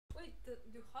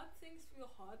Do hot things feel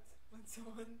hot when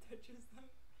someone touches them?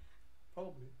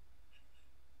 Probably.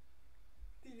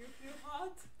 Do you feel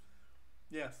hot?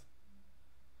 Yes.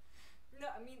 No,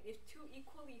 I mean, if two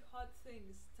equally hot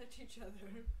things touch each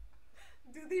other,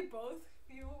 do they both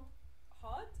feel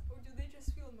hot or do they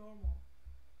just feel normal?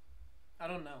 I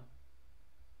don't know.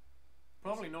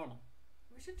 Probably normal.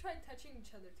 We should try touching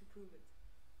each other to prove it.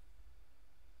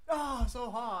 Ah,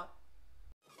 so hot.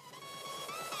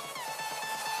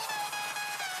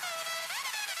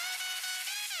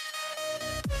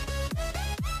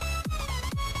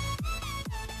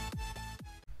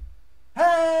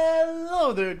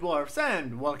 Hello there, dwarfs,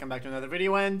 and welcome back to another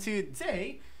video. And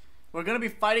today we're gonna be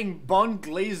fighting Bun,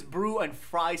 Glazed Brew, and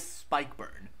Fry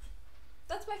Spikeburn.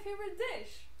 That's my favorite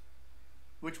dish.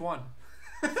 Which one?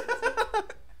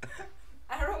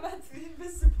 Aromat the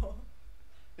Invisible.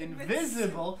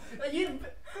 Invisible?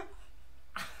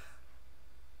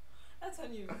 That's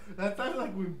on you. That sounds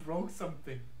like we broke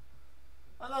something.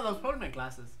 Oh no, that was probably my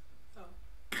glasses. Oh.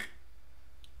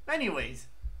 Anyways.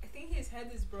 I think his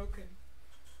head is broken.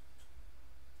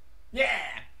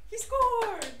 Yeah! He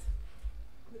scored!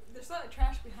 There's not a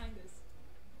trash behind us.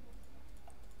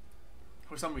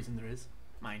 For some reason there is.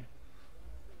 Mine.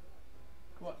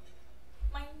 What?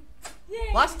 Mine.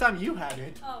 Yay! Last time you had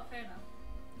it. Oh, fair enough.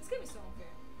 This game is so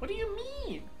unfair. What do you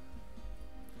mean?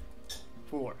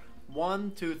 4.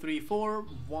 1, 2, 3, 4.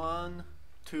 1,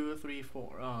 2, 3,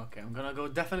 4. Oh, okay, I'm gonna go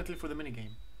definitely for the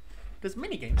minigame. Because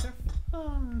minigames are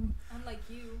fun. Unlike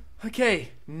you.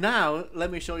 Okay, now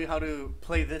let me show you how to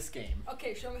play this game.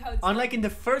 Okay, show me how it's Unlike done. in the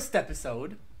first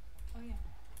episode. Oh, yeah.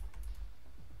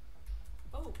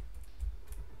 Oh.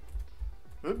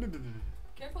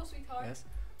 Careful, sweetheart. Yes.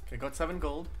 Okay, got 7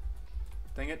 gold.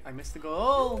 Dang it, I missed the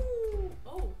goal. Ooh.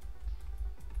 Oh.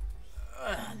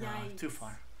 No, Yikes. too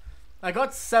far. I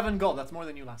got 7 gold. That's more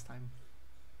than you last time.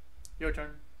 Your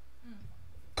turn.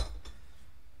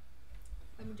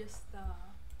 Let me just,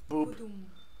 Boop. boom.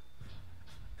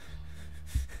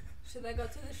 Should I go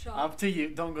to the shop? Up to you.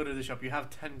 Don't go to the shop. You have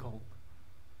 10 gold.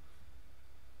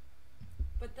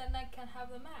 But then I can have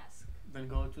the mask. Then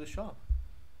go to the shop.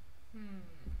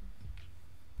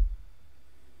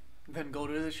 Then go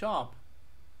to the shop.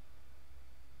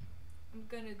 I'm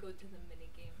gonna go to the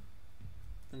minigame.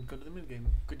 Then go to the mid game.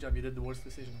 Good job. You did the worst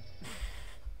decision.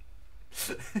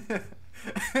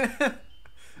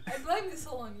 I blame this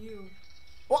all on you.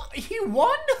 What? He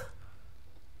won?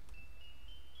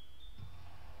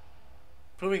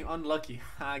 Proving unlucky.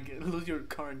 Lose your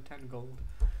current 10 gold.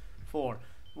 4.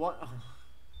 What? Oh.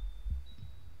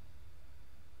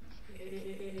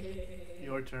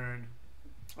 Your turn.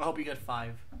 I hope you get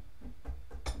 5.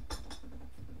 I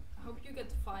hope you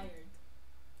get fired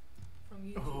from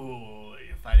YouTube. Oh,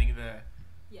 you're fighting the.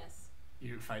 Yes.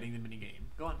 You're fighting the mini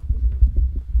game. Go on.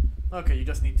 Okay, you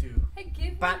just need to. Hey,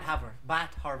 give Bat me.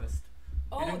 Bat harvest.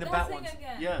 Oh, You're doing the that bat thing ones.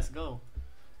 again. Yes, go.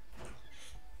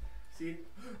 See,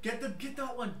 get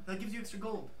that one. That gives you extra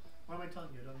gold. Why am I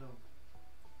telling you? I don't know.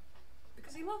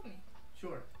 Because you love me.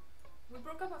 Sure. We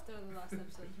broke up after the last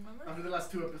episode, remember? After the last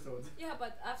 2 episodes. Yeah,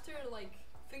 but after like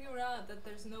figuring out that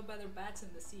there's no better bats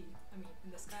in the sea. I mean,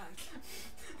 in the sky.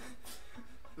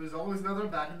 There's always another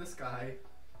bat in the sky.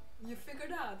 You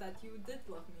figured out that you did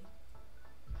love me.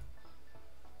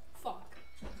 Fuck.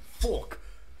 Fuck.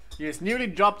 You just nearly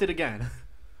dropped it again.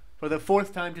 For the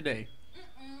 4th time today.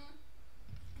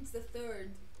 It's the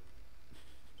 3rd.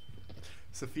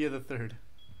 Sophia the 3rd.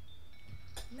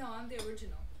 No, I'm the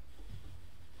original.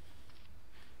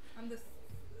 I'm the.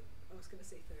 I was gonna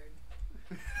say 3rd.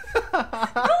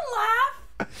 Don't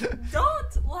laugh!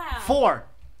 Don't laugh! 4.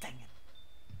 Dang it.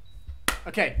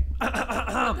 Okay. What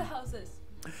the hell is this?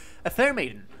 A fair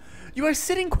maiden. You are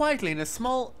sitting quietly in a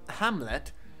small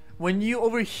hamlet when you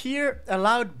overhear a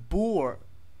loud boor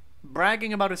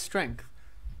bragging about his strength.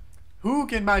 Who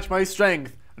can match my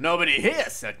strength? Nobody here,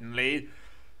 certainly.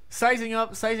 Sizing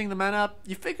the man up,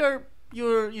 you figure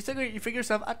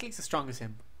yourself at least as strong as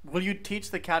him. Will you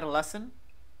teach the cat a lesson?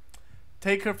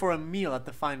 Take her for a meal at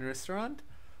the fine restaurant,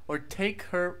 or take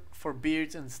her for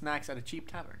beers and snacks at a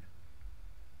cheap tavern?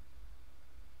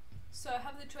 So I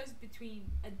have the choice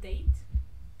between a date.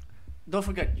 Don't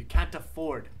forget, you can't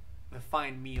afford the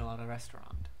fine meal at a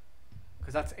restaurant.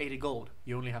 Because that's 80 gold.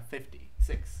 You only have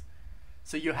 56.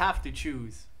 So you have to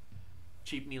choose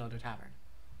cheap meal at a tavern.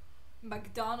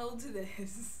 McDonald's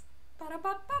this.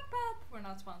 Ba-da-ba-ba-ba. We're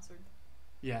not sponsored.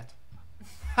 Yet.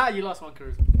 Ha! You lost 1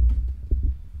 charisma.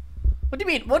 What do you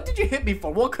mean? What did you hit me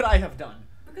for? What could I have done?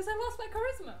 Because I lost my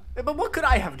charisma. But what could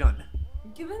I have done?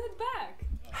 Giving it back.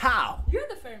 How? You're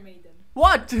the fair maiden.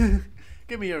 What?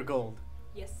 Give me your gold.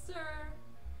 Yes, sir.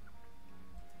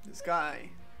 This guy.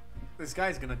 This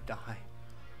guy's gonna die.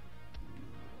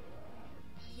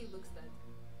 He looks dead.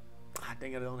 I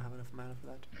think I don't have enough mana for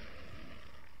that.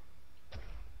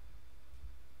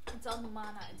 It's on the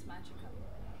mana, it's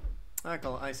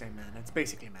magical. I say mana. It's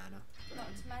basically mana. No,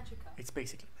 it's magical. It's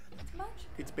basically mana. It's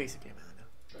magical. It's basically mana.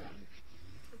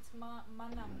 It's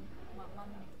mana.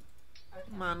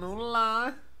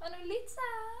 Manula. Manulitza.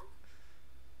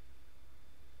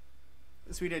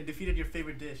 Sweetie, I defeated your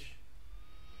favorite dish.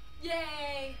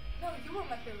 Yay! No, you were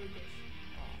my favorite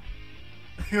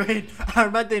dish. Wait,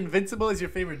 Armand the Invincible is your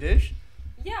favorite dish?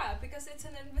 Yeah, because it's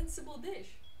an invincible dish.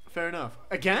 Fair enough.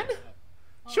 Again?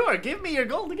 Oh. Sure, give me your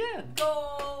gold again.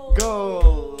 Gold!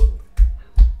 Gold!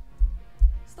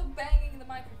 Stop banging the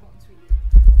microphone, sweetie.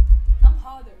 I'm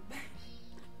harder. I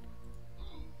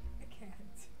can't.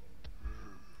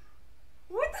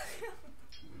 What the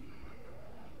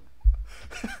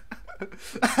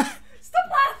hell? Stop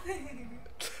laughing!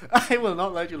 I will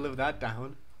not let you live that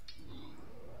down.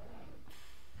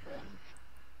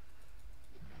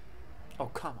 Oh,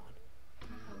 come on.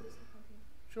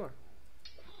 Sure.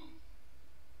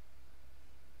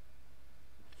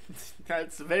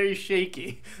 That's very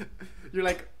shaky. You're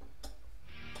like...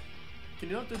 Can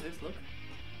you not do this? Look.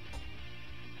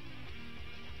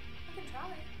 I can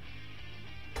try.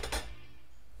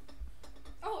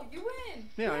 Oh, you win!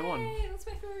 Yeah, Yay, I won. That's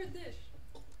my favorite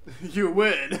dish. You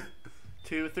win.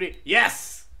 2, 3.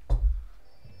 Yes!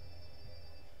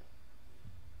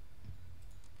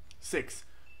 6.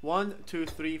 1, 2,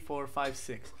 3, 4, 5,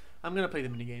 6. I'm gonna play the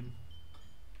minigame.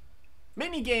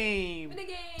 Minigame!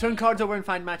 Minigame! Turn cards over and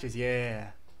find matches. Yeah.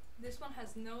 This one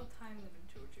has no time limit,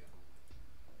 Jojo.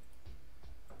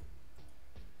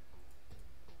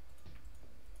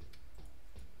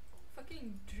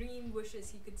 Fucking Dream wishes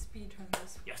he could speedrun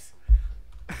this. Yes.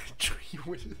 Dream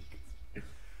wishes.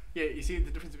 Yeah, you see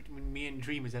the difference between me and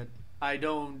Dream is that I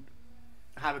don't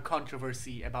have a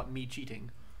controversy about me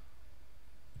cheating.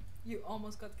 You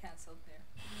almost got cancelled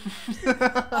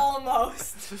there.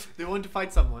 Almost. They want to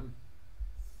fight someone.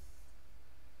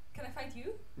 Can I fight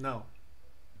you? No.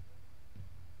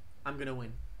 I'm gonna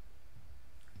win.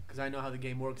 Because I know how the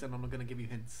game works and I'm not gonna give you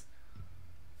hints.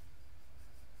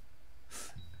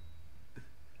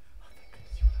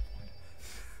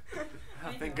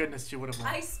 Thank goodness you would have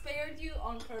won. I spared you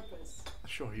on purpose.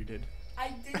 Sure you did. I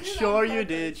did it Sure on you purpose.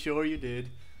 did. Sure you did.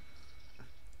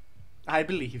 I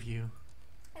believe you.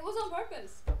 It was on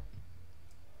purpose.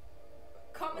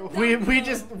 Comment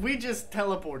down We just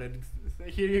teleported.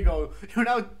 Here you go. You're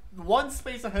now one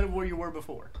space ahead of where you were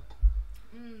before.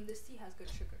 This tea has good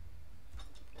sugar.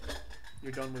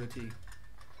 You're done with the tea.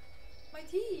 My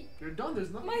tea. You're done.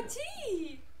 There's nothing. My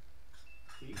tea.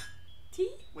 Tea?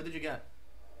 Tea? What did you get?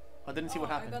 I didn't see what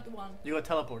happened. I got the one. You got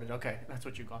teleported. Okay, that's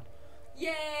what you got.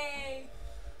 Yay!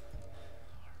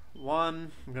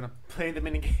 1. I'm gonna play the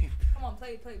minigame. Come on,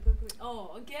 play.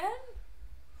 Oh, again?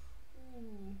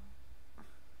 Ooh.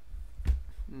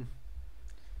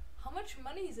 How much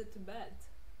money is it to bet?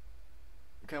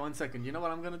 Okay, 1 second. You know what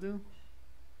I'm gonna do?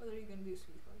 What are you gonna do,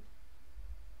 sweetheart?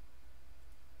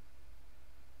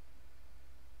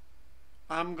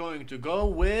 I'm going to go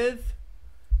with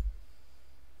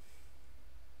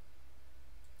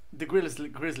the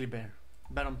grizzly bear.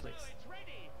 Bet on place.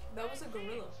 That was a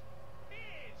gorilla.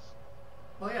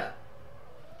 Oh yeah.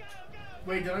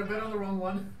 Wait, did I bet on the wrong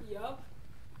one? Yup.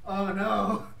 Oh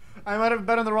no. I might have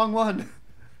bet on the wrong one.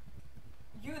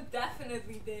 You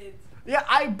definitely did. Yeah,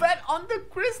 I bet on the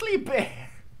grizzly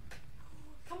bear.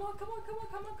 Come on.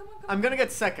 I'm gonna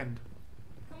get second.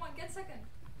 Come on, get second.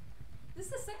 This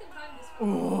is the second time this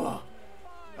Ooh.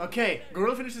 Okay,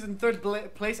 gorilla finishes in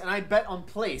 3rd place and I bet on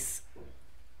place.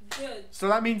 Good. So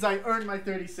that means I earned my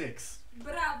 36.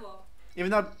 Bravo.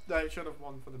 Even though I should have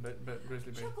won for the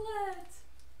grizzly bear. Chocolate.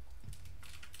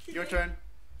 Your turn.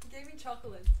 He gave me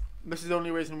chocolate. This is the only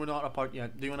reason we're not apart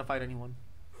yet. Do you want to fight anyone?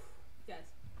 Yes.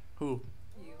 Who?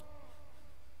 You.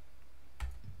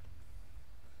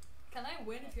 Can I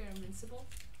win if you're invincible?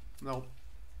 No.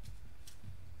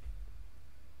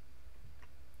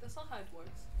 That's not how it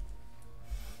works.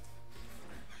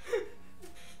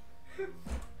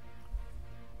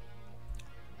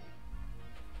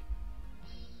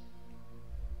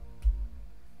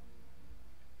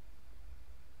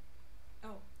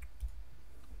 Oh.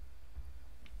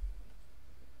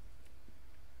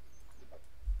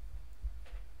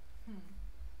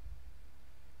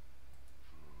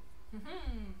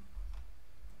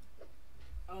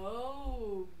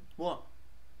 Oh. What?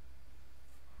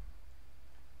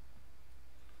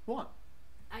 What?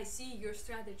 I see your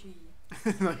strategy.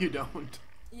 No, you don't.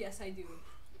 Yes, I do.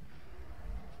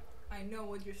 I know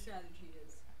what your strategy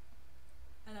is.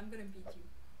 And I'm gonna beat you.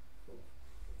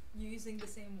 using the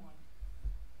same one.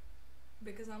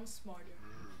 Because I'm smarter.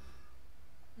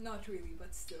 Not really,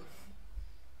 but still.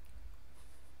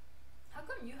 How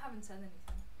come you haven't said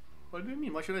anything? What do you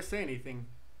mean? Why should I say anything?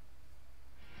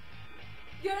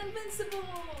 You're invincible!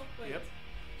 Wait. Yep.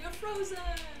 You're frozen!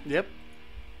 Yep.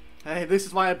 Hey, this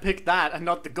is why I picked that and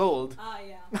not the gold. Ah,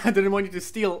 yeah. I didn't want you to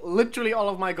steal literally all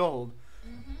of my gold.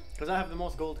 Mm-hmm. Because I have the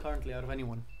most gold currently out of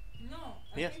anyone. No,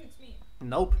 I Yes. think it's me.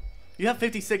 Nope. You have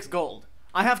 56 gold.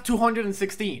 I have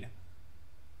 216.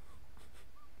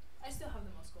 I still have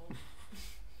the most gold.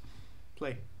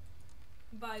 Play.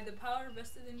 By the power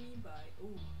vested in me by...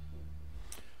 Ooh.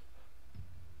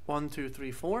 1, 2,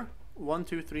 3, 4. 1,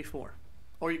 2, 3, 4.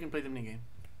 Or you can play the minigame.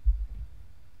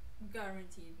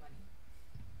 Guaranteed money.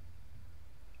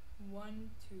 1,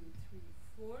 2, 3,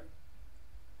 4.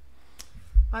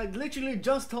 I literally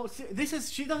just told. This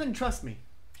is. She doesn't trust me.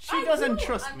 She I doesn't do.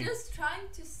 trust me. I'm just trying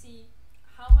to see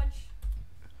how much...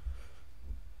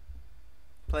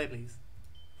 Play, please.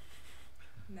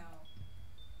 No.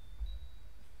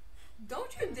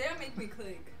 Don't you dare make me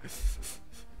click.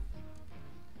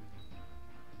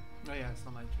 Oh yeah, it's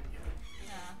not my turn yet.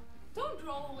 Yeah. Don't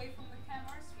roll away from the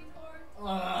camera,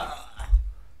 sweetheart.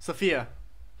 Sophia.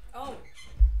 Oh.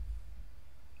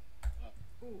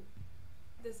 Ooh.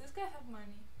 Does this guy have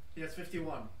money? He has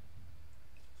 51.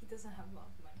 He doesn't have a lot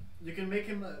of money. You can make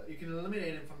him. You can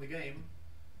eliminate him from the game.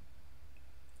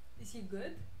 Is he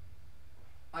good?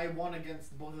 I won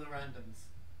against both of the randoms.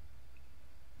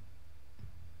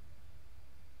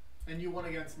 And you won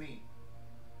against me.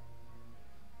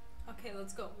 Okay,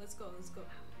 let's go. Let's go. Let's go.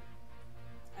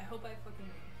 I hope I fucking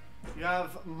win. You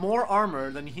have more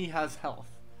armor than he has health.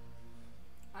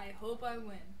 I hope I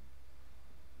win.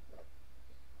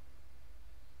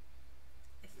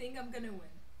 I think I'm gonna win.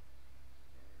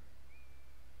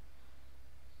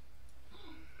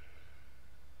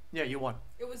 Yeah, you won.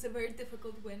 It was a very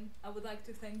difficult win. I would like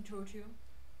to thank Jojo,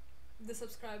 the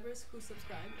subscribers who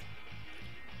subscribed,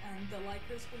 and the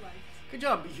likers who liked. Good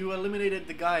job. You eliminated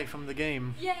the guy from the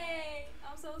game. Yay!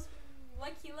 I'm so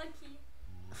lucky.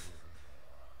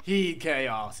 He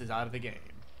chaos is out of the game.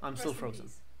 I'm Rest still in frozen.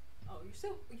 peace. Oh,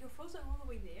 you're frozen all the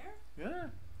way there? Yeah.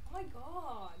 Oh my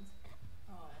god.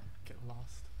 Oh. Get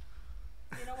lost.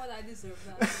 You know what? I deserve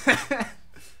that.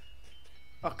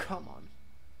 Oh, come on.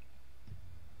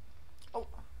 Oh.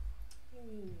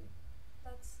 Ooh.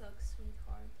 That sucks,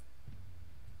 sweetheart.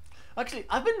 Actually,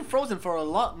 I've been frozen for a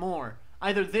lot more.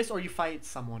 Either this or you fight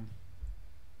someone.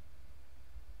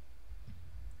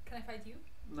 Can I fight you?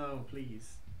 No,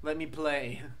 please. Let me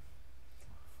play.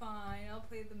 Fine, I'll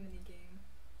play the minigame.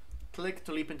 Click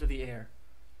to leap into the air.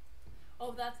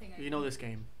 Oh, that thing. You know this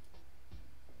game.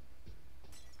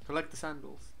 Collect the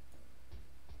sandals.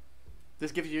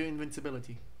 This gives you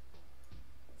invincibility.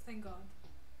 Thank God.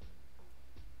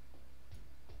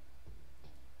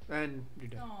 And you're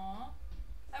dead. Aww.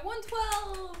 I won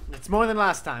 12! It's more than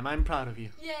last time. I'm proud of you.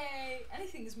 Yay!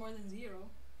 Anything is more than 0.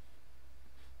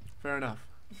 Fair enough.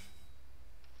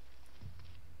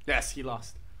 Yes, he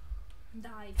lost.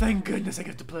 Die. Thank goodness I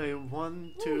get to play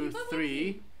 1, Ooh, 2, you got 3.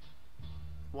 lucky.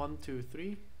 1, 2,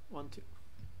 3. 1, 2.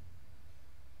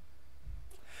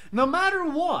 No matter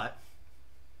what,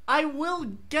 I will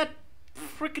get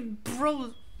freaking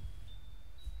bros.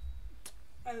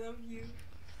 I love you.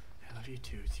 I love you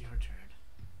too. It's your turn.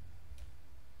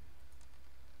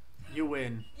 You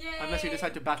win. Yay! Unless you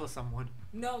decide to battle someone.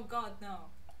 No, God, no.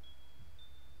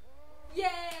 Yay!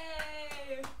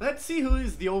 Let's see who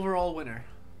is the overall winner.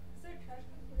 Is there trash?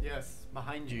 Yes,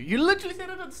 behind you. You literally said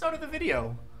it at the start of the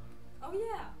video. Oh,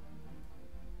 yeah.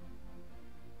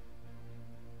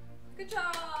 Good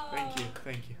job! Thank you.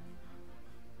 Thank you.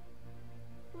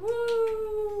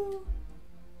 Woo!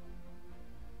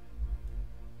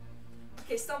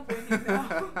 Okay, stop winning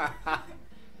now.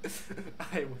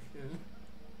 I win.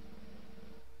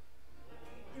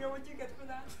 You know what you get for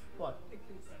that? What? Like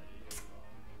this.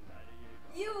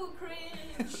 You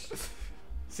cringe!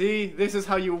 See, this is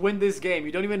how you win this game.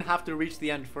 You don't even have to reach the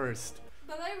end first.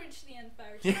 But I reached the end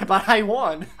first. Yeah, but I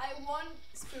won. I won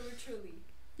spiritually.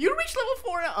 You reached level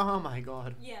 4 now? Oh my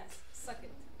god. Yes, suck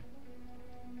it.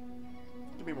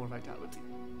 Give me more vitality.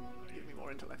 Give me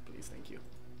more intellect, please. Thank you.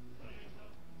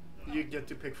 You get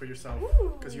to pick for yourself.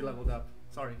 Because you leveled up.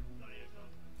 Sorry.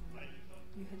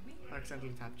 You hit me? I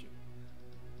accidentally tapped you.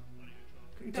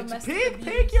 Domestic Pick, abuse.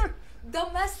 pick your...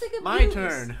 Domestic abuse! My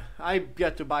turn. I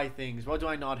get to buy things. What do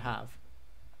I not have?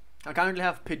 I currently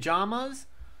have pajamas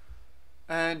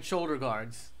and shoulder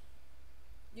guards.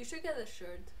 You should get a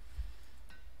shirt.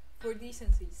 For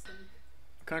decency's sake.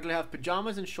 I currently have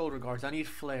pajamas and shoulder guards. I need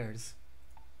flares.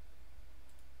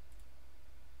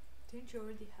 Didn't you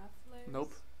already have flares?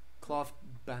 Nope. Cloth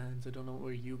bands. I don't know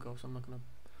where you go, so I'm not gonna.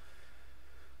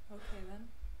 Okay then.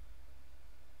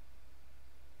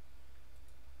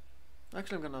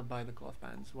 Actually, I'm gonna buy the cloth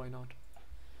bands. Why not?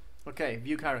 Okay,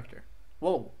 view character.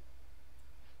 Whoa.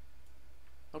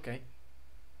 Okay.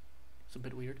 It's a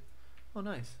bit weird. Oh,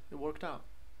 nice. It worked out.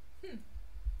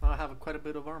 I have quite a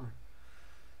bit of armor.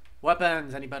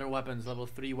 Weapons. Any better weapons? Level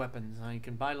 3 weapons. I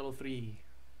can buy level 3.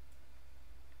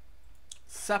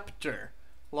 Scepter.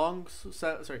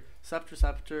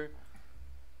 Scepter.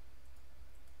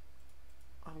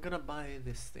 I'm gonna buy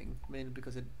this thing mainly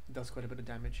because it does quite a bit of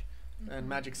damage. And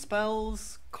magic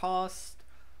spells cost.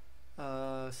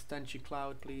 Stenchy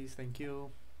cloud, please. Thank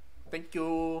you. Thank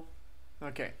you.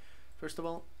 Okay. First of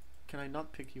all, can I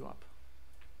not pick you up?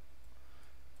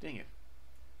 Dang it.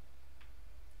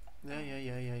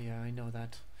 Yeah. I know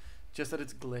that. Just that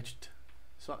it's glitched.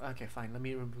 So okay, fine. Let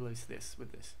me replace this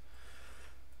with this.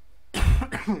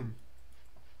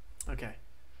 Okay.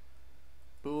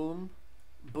 Boom,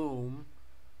 boom,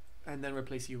 and then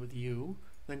replace you with you.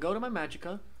 Then go to my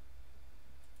magicka.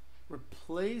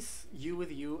 Replace you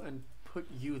with you and put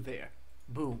you there.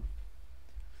 Boom.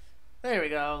 There we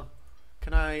go.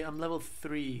 Can I? I'm level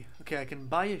 3. Okay, I can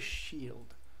buy a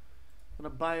shield. I'm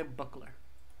gonna buy a buckler.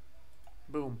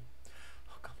 Boom.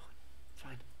 Oh, come on.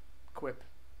 Fine. Equip.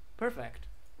 Perfect.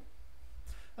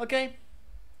 Okay.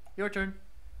 Your turn.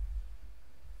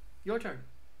 Your turn.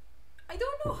 I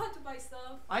don't know how to buy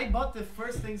stuff. I bought the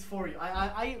first things for you.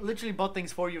 I literally bought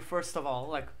things for you first of all,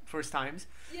 like first times.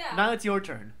 Yeah. Now it's your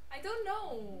turn. I don't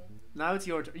know. Now it's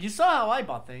your turn. You saw how I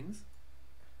bought things.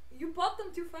 You bought them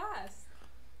too fast.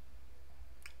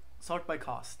 Sort by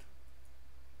cost.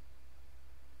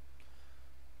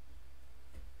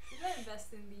 Should I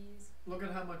invest in these? Look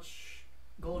at how much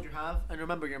gold you have, and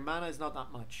remember your mana is not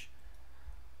that much.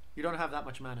 You don't have that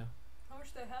much mana. How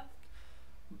much do I have?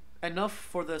 Enough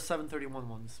for the 731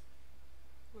 ones.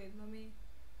 Wait, let me.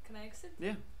 Can I exit?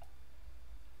 Yeah.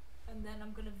 And then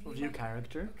I'm gonna view View my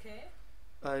character. Okay.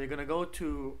 You're gonna go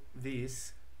to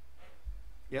these.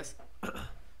 Yes.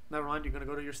 Never mind. You're gonna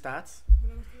go to your stats. I'm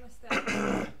gonna go through my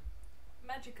stats.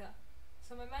 Magicka.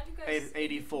 So my Magicka is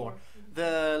 84.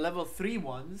 The level 3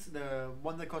 ones, the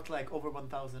one that cost like over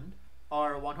 1,000,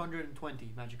 are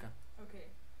 120 magicka. Okay.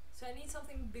 So I need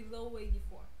something below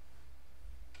 84.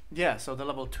 Yeah, so the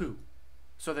level 2.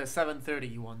 So the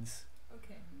 730 ones.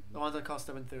 Okay. The ones that cost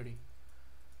 730.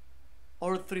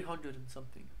 Or 300 and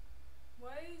something.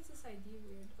 Why is this ID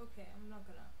weird? Okay, I'm not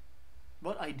gonna.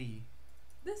 What ID?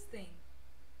 This thing.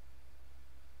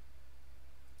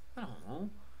 I don't know.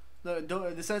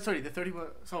 Sorry, the 30.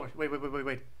 Sorry,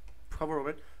 wait. Cover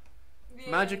over it.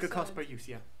 Yeah, Magicka I saw cost it. per use,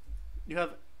 yeah. You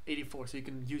have 84, so you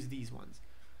can use these ones.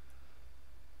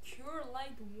 Cure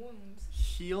light wounds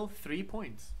Heal 3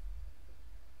 points.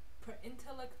 per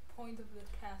intellect point of the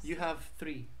caster. You have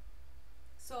 3.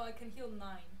 So I can heal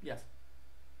 9. Yes.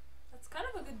 That's kind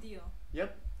of a good deal.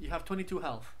 Yep. You have 22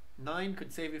 health. 9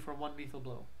 could save you from 1 lethal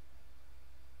blow.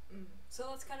 So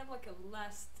that's kind of like a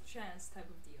last chance type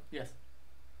of deal. Yes.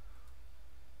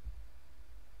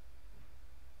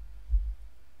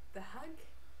 The heck?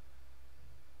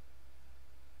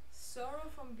 Sorrow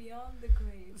from beyond the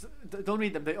grave. Don't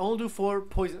read them. They all do 4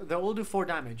 poison. They all do 4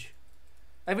 damage.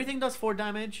 Everything does 4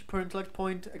 damage per intellect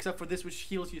point, except for this, which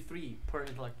heals you 3 per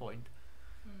intellect point.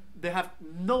 They have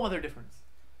no other difference.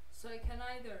 So I can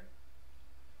either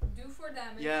do 4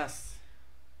 damage. Yes.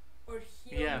 Or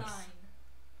heal Yes. 9.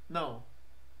 No.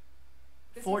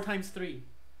 This 4 is- times 3.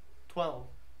 12.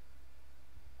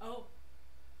 Oh.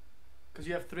 Because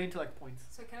you have 3 intellect points.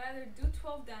 So I can either do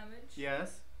 12 damage.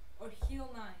 Yes. Or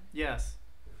heal 9. Yes.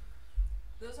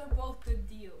 Those are both good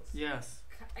deals. Yes.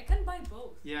 I can buy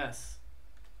both. Yes.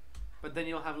 But then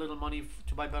you'll have little money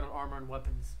to buy better armor and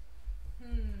weapons.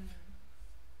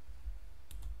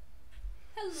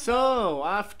 Hello. So,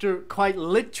 after quite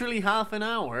literally half an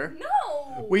hour,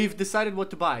 No! we've decided what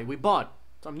to buy. We bought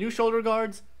some new shoulder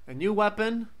guards, a new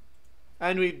weapon,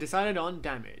 and we decided on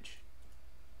damage.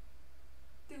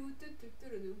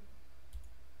 Do.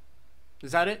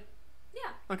 Is that it?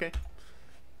 Yeah. Okay.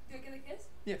 Do I get a kiss?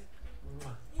 Yes.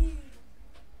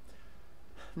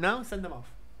 Now send them off.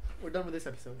 We're done with this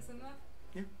episode. Is enough?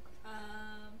 Yeah.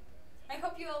 I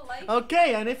hope you all like.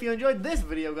 Okay, and if you enjoyed this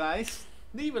video, guys,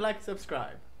 leave a like and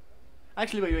subscribe.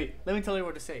 Actually, wait. Let me tell you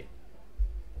what to say.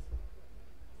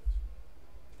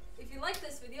 If you like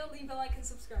this video, leave a like and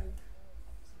subscribe.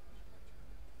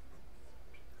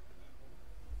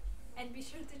 And be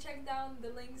sure to check down the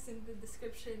links in the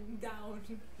description down.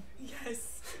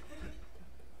 Yes.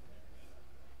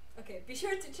 Okay, be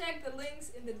sure to check the links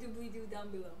in the doobly-doo down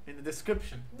below. In the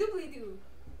description. Doobly-doo.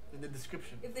 In the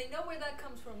description. If they know where that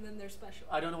comes from, then they're special.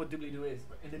 I don't know what doobly-doo is,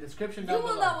 but in the description You down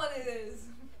will below. know what it is.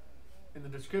 In the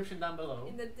description down below.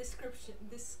 In the description.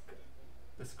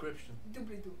 Description.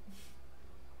 Doobly-doo.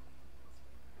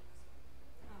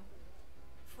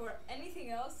 For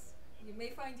anything else you may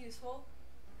find useful.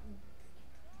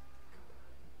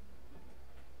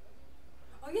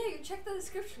 Oh yeah, you check the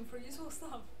description for useful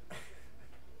stuff.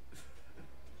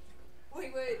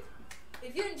 Wait.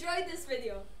 If you enjoyed this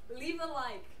video, leave a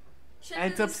like. Check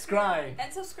And the subscribe.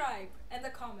 And subscribe. And a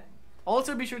comment.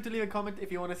 Also be sure to leave a comment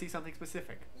if you want to see something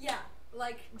specific. Yeah,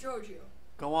 like Giorgio.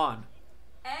 Go on.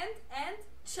 And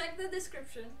check the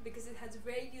description because it has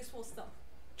very useful stuff.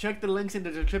 Check the links in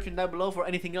the description down below for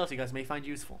anything else you guys may find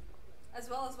useful. As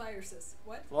well as viruses.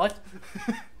 What? What?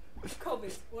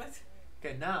 COVID. What?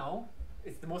 Okay, now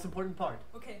it's the most important part.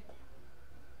 Okay.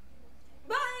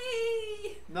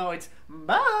 Bye! No, it's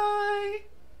bye!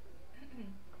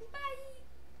 Bye!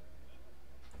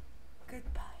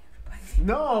 Goodbye, everybody.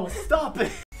 No, stop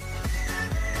it!